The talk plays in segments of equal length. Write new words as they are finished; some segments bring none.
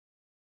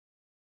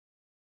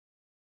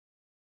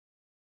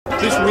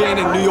Bitch, we ain't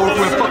in New York,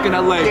 we're in fucking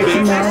LA,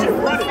 bitch.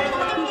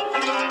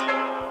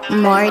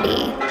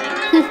 Morty.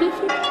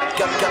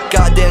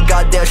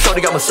 Goddamn,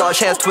 shorty got massage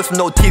hands, twist with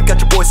no teeth, got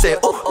your boy saying,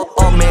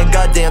 oh man,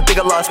 goddamn, think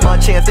I lost my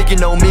chance, think you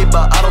know me,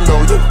 but I don't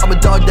know you. I'm a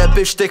dog, that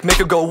bitch stick, make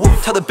her go whoop,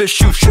 tell the bitch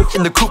shoot,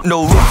 in the coop,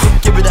 no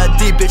roof. Give her that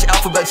D, bitch,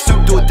 alphabet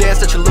soup, do a dance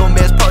that your little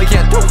man's probably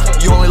can't do.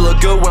 You only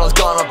look good when I was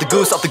gone off the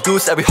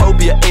goose, every hoe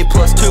be an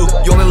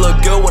A+2. You only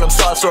look good when I'm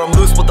sauce or I'm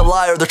loose with the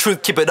lie or the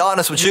truth, keep it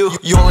honest with you.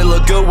 You only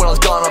look good when I was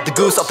gone off the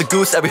goose,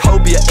 every hoe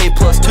be an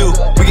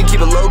A+2. We can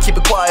keep it low, keep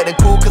it quiet and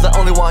cool, cause I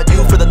only want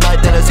you for the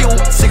night, then it's you.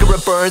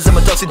 Cigarette burns and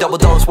my dusty double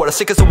domes, what a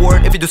sickest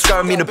award. If you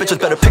describe me, the bitches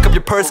better pick up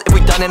your purse. If we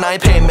done and I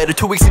ain't paying, made it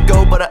 2 weeks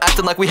ago, but I'm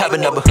acting like we have a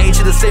number. Ain't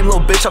you the same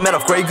little bitch? I'm made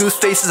off Grey Goose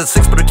faces and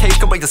 6 but a case,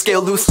 come break the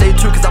scale loose. Stay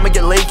true, cause I'ma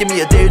get late, give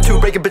me a day or two.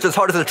 Breaking bitches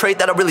hard as a trait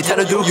that I really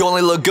tend to do. You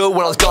only look good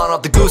when I was gone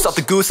off the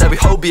goose, every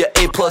hoe be an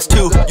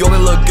A+2. You only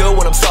look good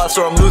when I'm sauce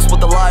or I'm loose with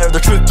the lie or the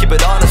truth, keep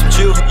it honest with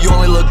you. You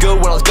only look good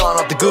when I was gone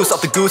off the goose,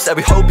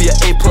 every hoe be an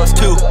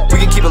A+2. We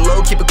can keep it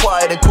low, keep it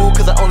quiet and cool,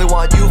 cause I only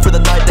want you for the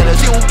night, then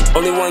it's you.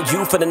 Only want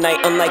you for the night,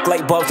 unlike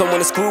light bulbs, don't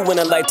wanna screw when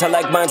I light. I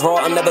like mine's raw,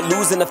 I'm never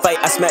losing the fight.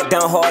 I smack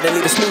down hard and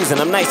leave it snoozing.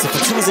 I'm nice if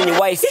you're choosing your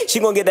wife,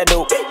 she gon' get that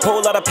dope. Whole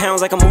lot of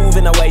pounds like I'm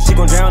moving away, she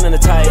gon' drown in the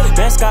tide.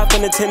 Mascot for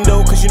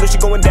Nintendo, cause you know she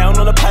going down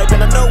on the pipe,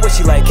 and I know what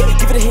she like. Give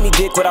it a Henny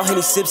dick without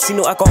Henny sips, see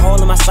no alcohol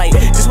in my sight.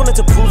 Just wanted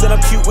to prove that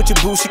I'm cute with your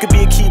boo, she could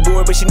be a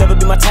keyboard, but she never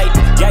be my type.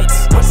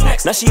 Yikes, what's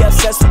next? Now she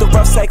obsessed with the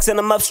rough sex, and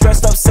I'm up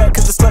stressed, upset,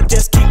 cause the slut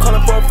just keep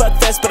calling for a fuck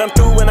fest. But I'm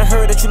through when I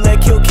heard that you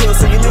let kill,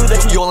 so you knew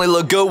that you only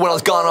look good when I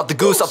was gone off the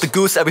goose,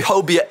 every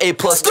hoe be an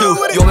A+2.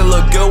 You only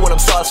look good when I'm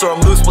sauce or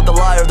I'm loose with the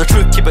lie or the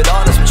truth, keep it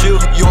honest with you.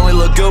 You only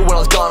look good when I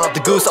was gone off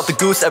the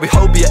goose, every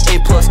hoe be an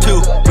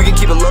A+2. We can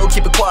keep it low,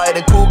 keep it quiet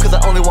and cool, cause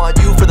I only want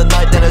you for the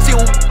night, then it's you.